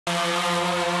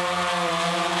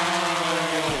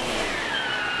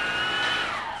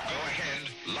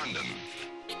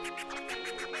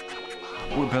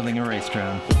building a race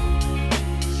drone.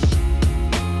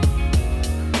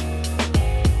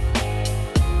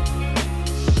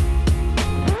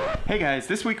 Hey guys,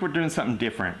 this week we're doing something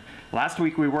different. Last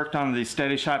week we worked on the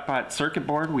Steady Shot Bot circuit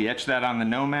board. We etched that on the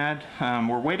Nomad.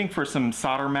 We're waiting for some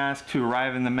solder masks to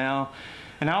arrive in the mail.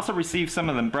 And I also received some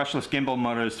of the brushless gimbal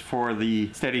motors for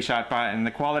the Steady Shot Bot, and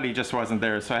the quality just wasn't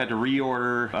there, so I had to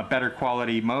reorder a better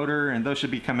quality motor, and those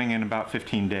should be coming in about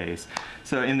 15 days.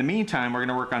 So in the meantime, we're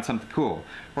gonna work on something cool.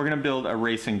 We're gonna build a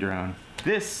racing drone.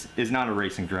 This is not a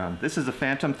racing drone. This is a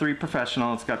Phantom 3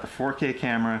 Professional. It's got the 4K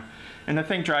camera, and the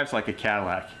thing drives like a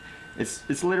Cadillac.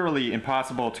 It's literally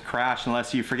impossible to crash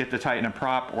unless you forget to tighten a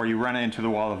prop or you run it into the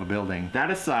wall of a building. That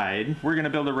aside, we're gonna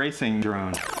build a racing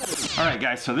drone. All right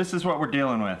guys, so this is what we're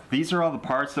dealing with. These are all the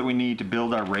parts that we need to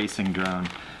build our racing drone.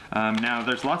 Now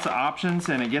there's lots of options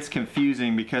and it gets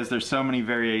confusing because there's so many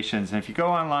variations. And if you go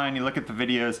online, you look at the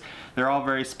videos, they're all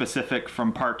very specific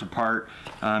from part to part.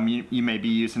 You may be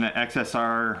using an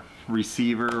XSR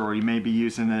receiver, or you may be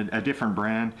using a different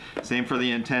brand. Same for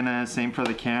the antenna, same for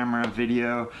the camera,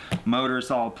 video,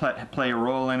 motors all play a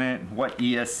role in it, what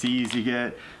ESCs you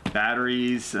get,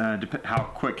 batteries, how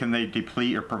quick can they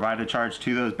deplete or provide a charge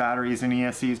to those batteries and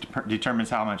ESCs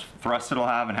determines how much thrust it'll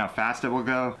have and how fast it will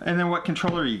go, and then what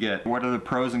controller you get, what are the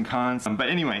pros and cons. But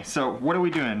anyway, so what are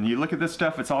we doing? You look at this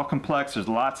stuff, it's all complex, there's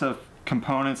lots of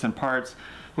components and parts.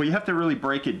 Well, you have to really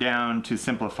break it down to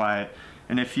simplify it.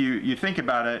 And if you think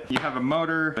about it, you have a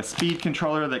motor, a speed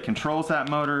controller that controls that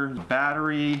motor,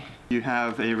 battery, you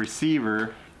have a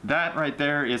receiver. That right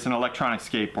there is an electronic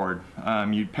skateboard.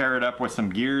 You pair it up with some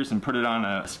gears and put it on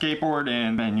a skateboard,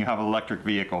 and then you have an electric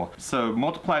vehicle. So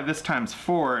multiply this times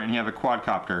 4 and you have a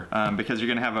quadcopter, because you're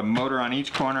gonna have a motor on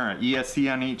each corner, an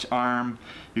ESC on each arm.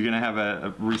 You're gonna have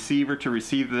a receiver to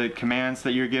receive the commands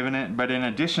that you're giving it. But in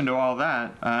addition to all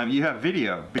that, you have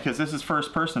video, because this is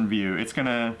first person view. It's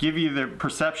gonna give you the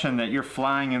perception that you're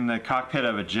flying in the cockpit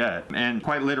of a jet. And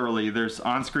quite literally, there's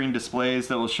on-screen displays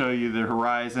that will show you the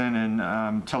horizon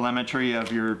and telemetry of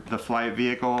the flight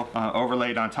vehicle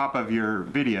overlaid on top of your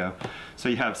video. So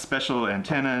you have special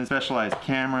antennas, specialized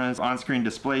cameras, on-screen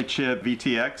display chip,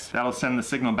 VTX, that'll send the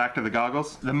signal back to the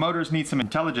goggles. The motors need some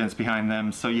intelligence behind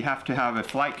them, so you have to have a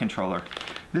flight controller.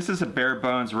 This is a bare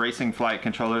bones racing flight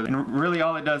controller, and really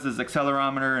all it does is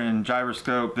accelerometer and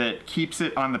gyroscope that keeps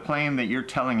it on the plane that you're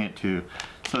telling it to.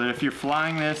 So that if you're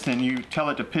flying this and you tell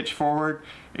it to pitch forward,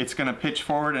 it's going to pitch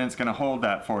forward and it's going to hold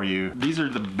that for you. These are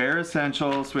the bare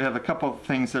essentials. We have a couple of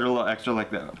things that are a little extra,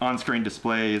 like the on-screen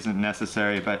display isn't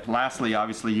necessary, but lastly,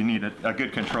 obviously, you need a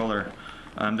good controller.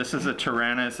 This is a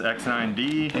Tyrannus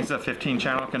X9D. It's a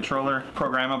 15-channel controller,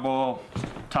 programmable,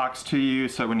 talks to you,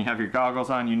 so when you have your goggles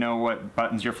on, you know what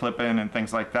buttons you're flipping and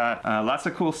things like that. Lots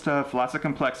of cool stuff, lots of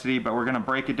complexity, but we're gonna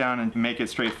break it down and make it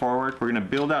straightforward. We're gonna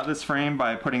build out this frame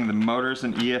by putting the motors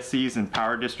and ESCs and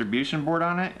power distribution board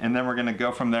on it, and then we're gonna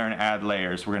go from there and add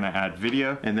layers. We're gonna add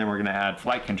video, and then we're gonna add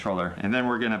flight controller, and then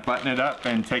we're gonna button it up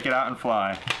and take it out and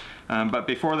fly. But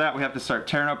before that, we have to start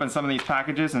tearing open some of these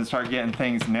packages and start getting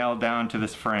things nailed down to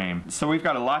this frame. So we've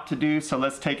got a lot to do, so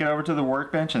let's take it over to the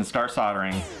workbench and start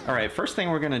soldering. All right, first thing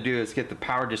we're gonna do is get the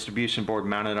power distribution board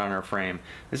mounted on our frame.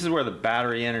 This is where the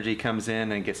battery energy comes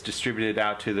in and gets distributed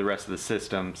out to the rest of the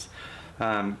systems.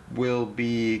 We'll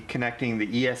be connecting the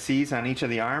ESCs on each of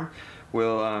the arm.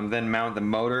 We'll then mount the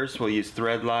motors. We'll use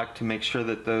thread lock to make sure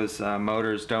that those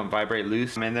motors don't vibrate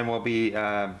loose. And then we'll be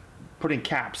putting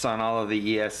caps on all of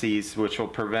the ESCs, which will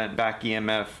prevent back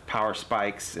EMF power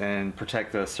spikes and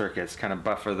protect those circuits, kind of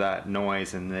buffer that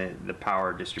noise in the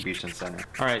power distribution center.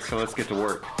 All right, so let's get to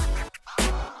work.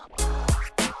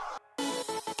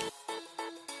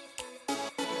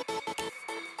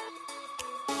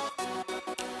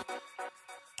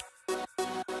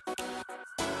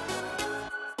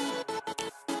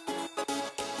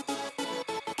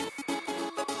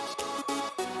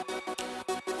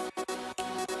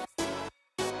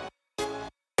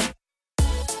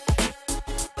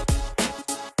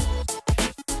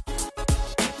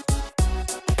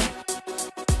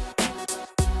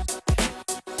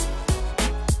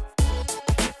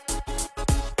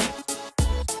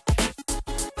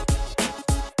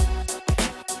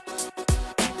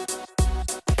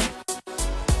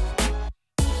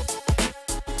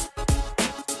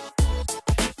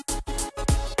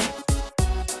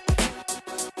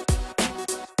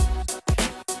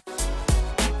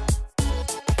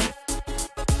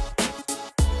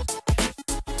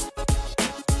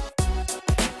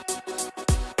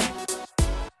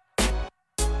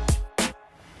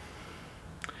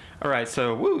 Alright,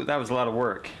 so woo, that was a lot of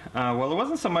work. Well, it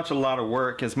wasn't so much a lot of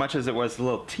work as much as it was a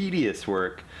little tedious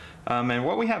work. And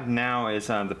what we have now is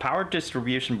the power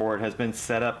distribution board has been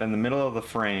set up in the middle of the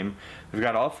frame. We've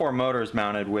got all 4 motors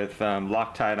mounted with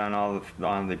Loctite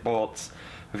on the bolts.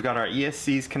 We've got our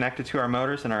ESCs connected to our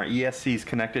motors and our ESCs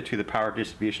connected to the power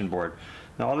distribution board.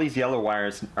 Now all these yellow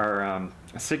wires are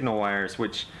signal wires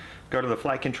which go to the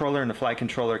flight controller, and the flight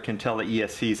controller can tell the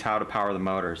ESCs how to power the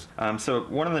motors. So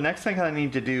one of the next things I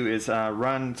need to do is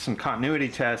run some continuity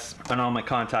tests on all my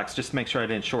contacts just to make sure I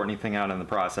didn't short anything out in the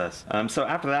process. So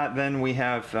after that, then we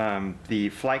have the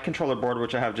flight controller board,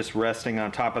 which I have just resting on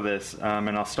top of this,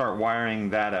 and I'll start wiring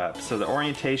that up. So the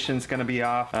orientation is going to be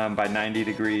off by 90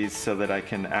 degrees so that I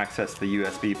can access the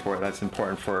USB port. That's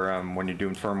important for when you're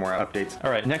doing firmware updates.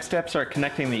 Alright, next steps are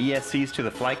connecting the ESCs to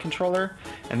the flight controller,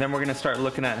 and then we're going to start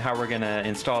looking at how we're going to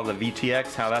install the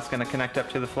VTX, how that's going to connect up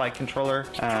to the flight controller,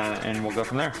 and we'll go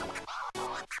from there.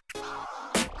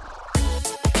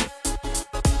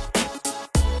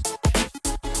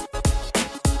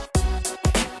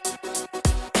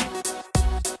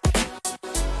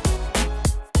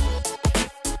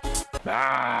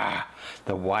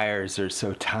 The wires are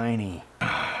so tiny.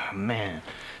 Man,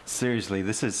 seriously,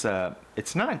 this is,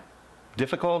 it's not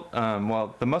difficult.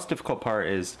 Well, the most difficult part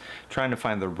is trying to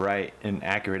find the right and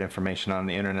accurate information on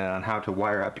the internet on how to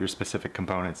wire up your specific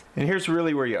components. And here's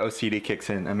really where your OCD kicks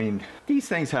in. I mean, these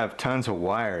things have tons of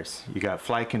wires. You got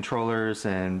flight controllers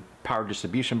and power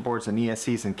distribution boards and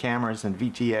ESCs and cameras and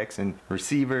VTX and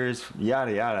receivers,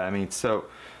 yada yada. I mean, so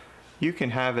you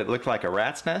can have it look like a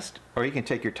rat's nest, or you can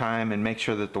take your time and make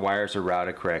sure that the wires are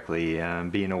routed correctly,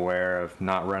 being aware of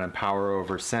not running power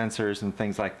over sensors and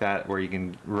things like that, where you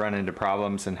can run into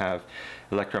problems and have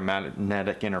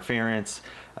electromagnetic interference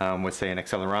with, say, an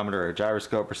accelerometer or a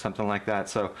gyroscope or something like that.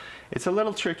 So it's a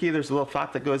little tricky. There's a little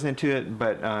thought that goes into it,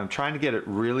 but trying to get it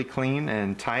really clean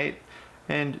and tight.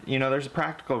 And you know, there's a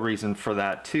practical reason for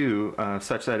that too,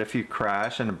 such that if you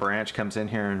crash and a branch comes in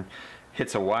here and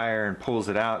hits a wire and pulls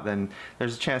it out, then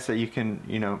there's a chance that you can,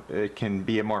 you know, it can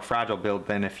be a more fragile build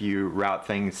than if you route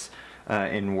things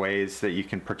in ways that you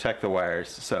can protect the wires.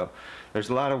 So there's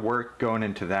a lot of work going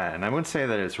into that, and I wouldn't say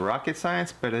that it's rocket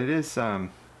science, but it is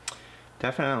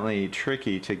definitely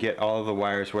tricky to get all of the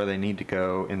wires where they need to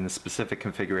go in the specific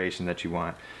configuration that you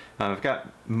want. I've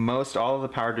got all of the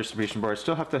power distribution boards.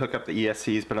 Still have to hook up the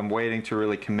ESCs, but I'm waiting to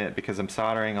really commit because I'm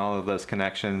soldering all of those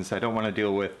connections. I don't want to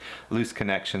deal with loose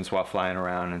connections while flying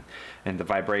around, and the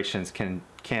vibrations can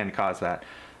cause that.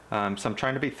 So I'm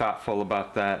trying to be thoughtful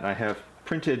about that. I have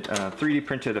printed, 3D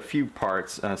printed a few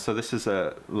parts. So this is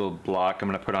a little block I'm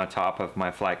going to put on top of my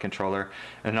flight controller,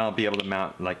 and I'll be able to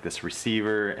mount like this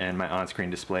receiver and my on-screen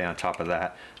display on top of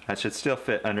that. That should still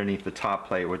fit underneath the top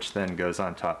plate, which then goes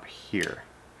on top here.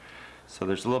 So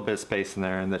there's a little bit of space in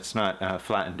there, and that's not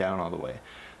flattened down all the way.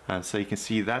 So you can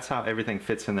see that's how everything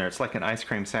fits in there. It's like an ice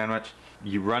cream sandwich.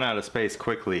 You run out of space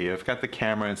quickly. I've got the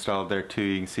camera installed there too.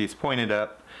 You can see it's pointed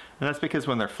up, and that's because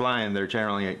when they're flying, they're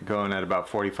generally going at about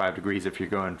 45 degrees if you're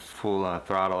going full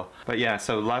throttle. But yeah,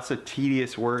 so lots of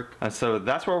tedious work. So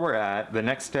that's where we're at. The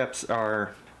next steps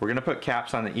are, we're going to put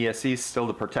caps on the ESCs still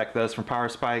to protect those from power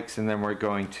spikes, and then we're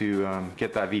going to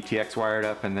get that VTX wired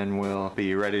up, and then we'll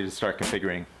be ready to start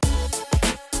configuring.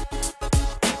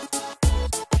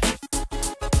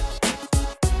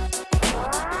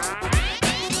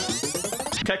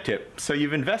 Tech tip. So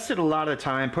you've invested a lot of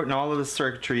time putting all of the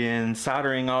circuitry in,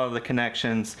 soldering all of the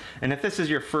connections, and if this is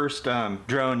your first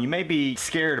drone, you may be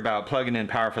scared about plugging in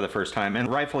power for the first time, and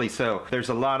rightfully so. There's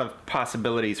a lot of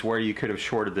possibilities where you could have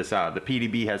shorted this out. The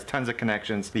PDB has tons of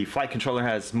connections, the flight controller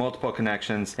has multiple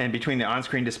connections, and between the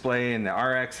on-screen display and the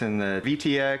RX and the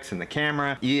VTX and the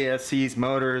camera, ESCs,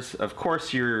 motors, of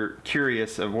course you're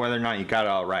curious of whether or not you got it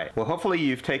all right. Well, hopefully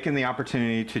you've taken the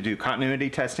opportunity to do continuity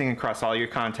testing across all your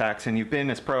contacts, and you've been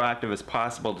as proactive as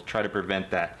possible to try to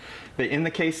prevent that. But in the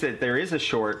case that there is a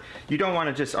short, you don't want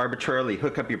to just arbitrarily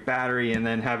hook up your battery and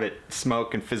then have it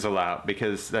smoke and fizzle out,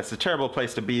 because that's a terrible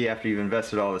place to be after you've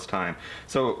invested all this time.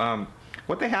 So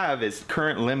what they have is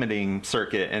current limiting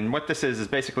circuit, and what this is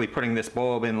basically putting this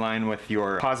bulb in line with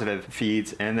your positive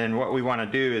feeds, and then what we want to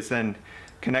do is then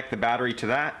connect the battery to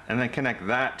that and then connect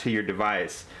that to your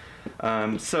device.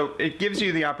 So it gives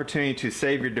you the opportunity to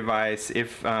save your device.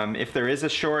 If there is a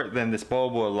short, then this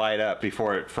bulb will light up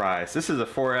before it fries. This is a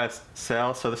 4S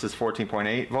cell, so this is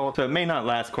 14.8 volts, so it may not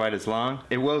last quite as long.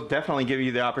 It will definitely give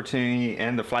you the opportunity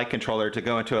and the flight controller to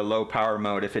go into a low power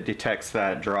mode if it detects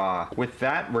that draw. With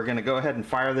that, we're going to go ahead and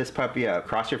fire this puppy up.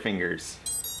 Cross your fingers.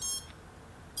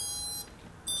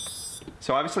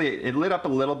 So obviously it lit up a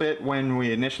little bit when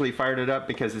we initially fired it up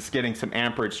because it's getting some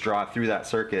amperage draw through that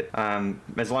circuit.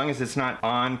 As long as it's not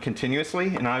on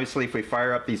continuously, and obviously if we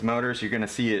fire up these motors, you're going to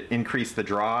see it increase the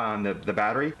draw on the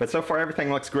battery. But so far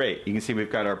everything looks great. You can see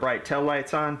we've got our bright tail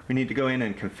lights on. We need to go in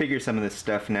and configure some of this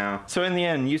stuff now. So in the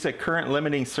end, use a current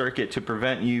limiting circuit to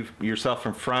prevent yourself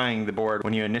from frying the board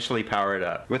when you initially power it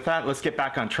up. With that, let's get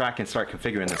back on track and start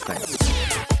configuring this thing.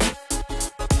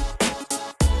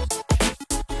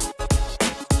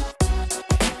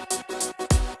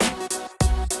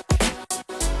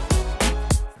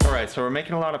 So we're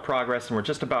making a lot of progress and we're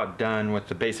just about done with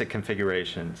the basic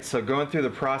configurations. So going through the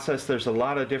process, there's a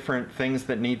lot of different things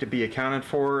that need to be accounted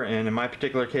for, and in my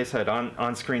particular case I had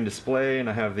on-screen display, and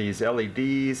I have these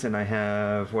LEDs, and I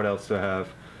have, what else do I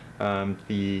have?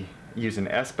 Using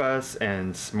S-Bus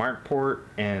and SmartPort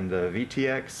and the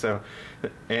VTX,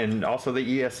 and also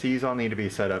the ESCs all need to be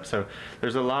set up. So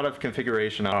there's a lot of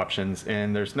configuration options,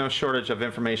 and there's no shortage of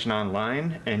information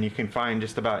online, and you can find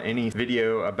just about any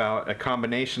video about a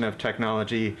combination of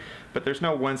technology, but there's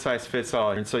no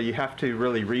one-size-fits-all, and so you have to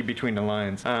really read between the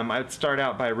lines. I'd start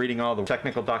out by reading all the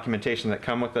technical documentation that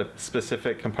come with the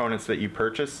specific components that you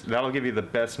purchase. That'll give you the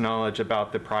best knowledge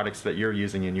about the products that you're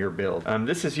using in your build.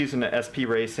 This is using the SP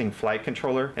Racing flight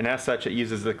controller, and as such it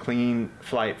uses the Clean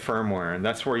Flight firmware, and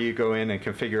that's where you go in and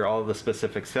configure all the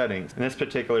specific settings. In this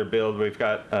particular build we've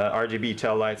got RGB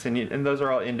tail lights, and those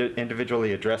are all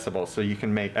individually addressable, so you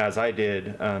can make, as I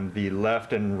did, the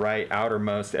left and right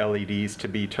outermost LEDs to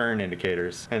be turn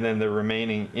indicators, and then the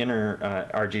remaining inner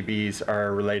RGBs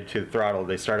are related to the throttle.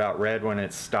 They start out red when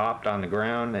it's stopped on the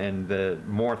ground, and the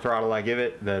more throttle I give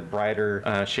it, the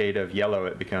brighter shade of yellow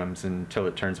it becomes until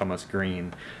it turns almost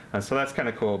green. So that's kind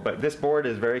of cool, but this board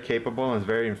is very capable and is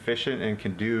very efficient and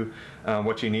can do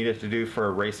what you need it to do for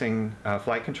a racing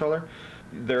flight controller.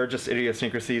 There are just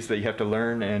idiosyncrasies that you have to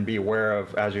learn and be aware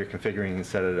of as you're configuring and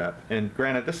set it up. And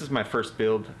granted, this is my first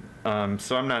build,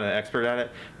 so I'm not an expert at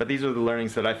it, but these are the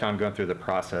learnings that I found going through the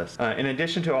process. In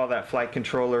addition to all that flight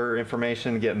controller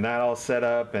information, getting that all set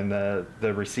up, and the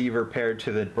receiver paired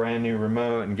to the brand new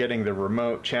remote, and getting the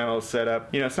remote channels set up,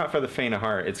 you know, it's not for the faint of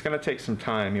heart. It's going to take some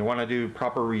time. You want to do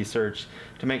proper research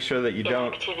to make sure that you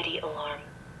don't... Activity alarm.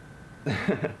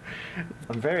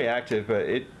 I'm very active, but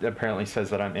it apparently says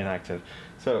that I'm inactive.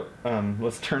 So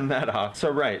let's turn that off.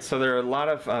 So there are a lot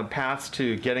of paths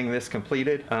to getting this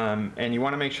completed, and you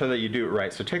want to make sure that you do it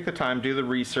right. So take the time, do the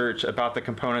research about the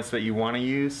components that you want to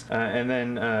use, and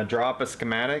then draw up a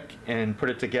schematic and put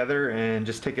it together, and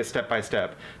just take it step by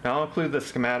step. Now I'll include the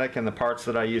schematic and the parts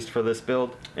that I used for this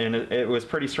build, and it was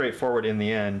pretty straightforward in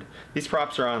the end. These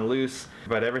props are on loose,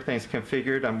 but everything's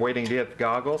configured. I'm waiting to get the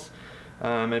goggles.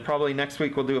 And probably next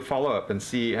week we'll do a follow-up and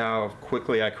see how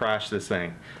quickly I crash this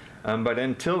thing. But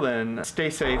until then, stay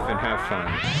safe and have fun.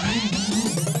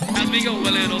 As we go a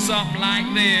little something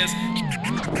like this.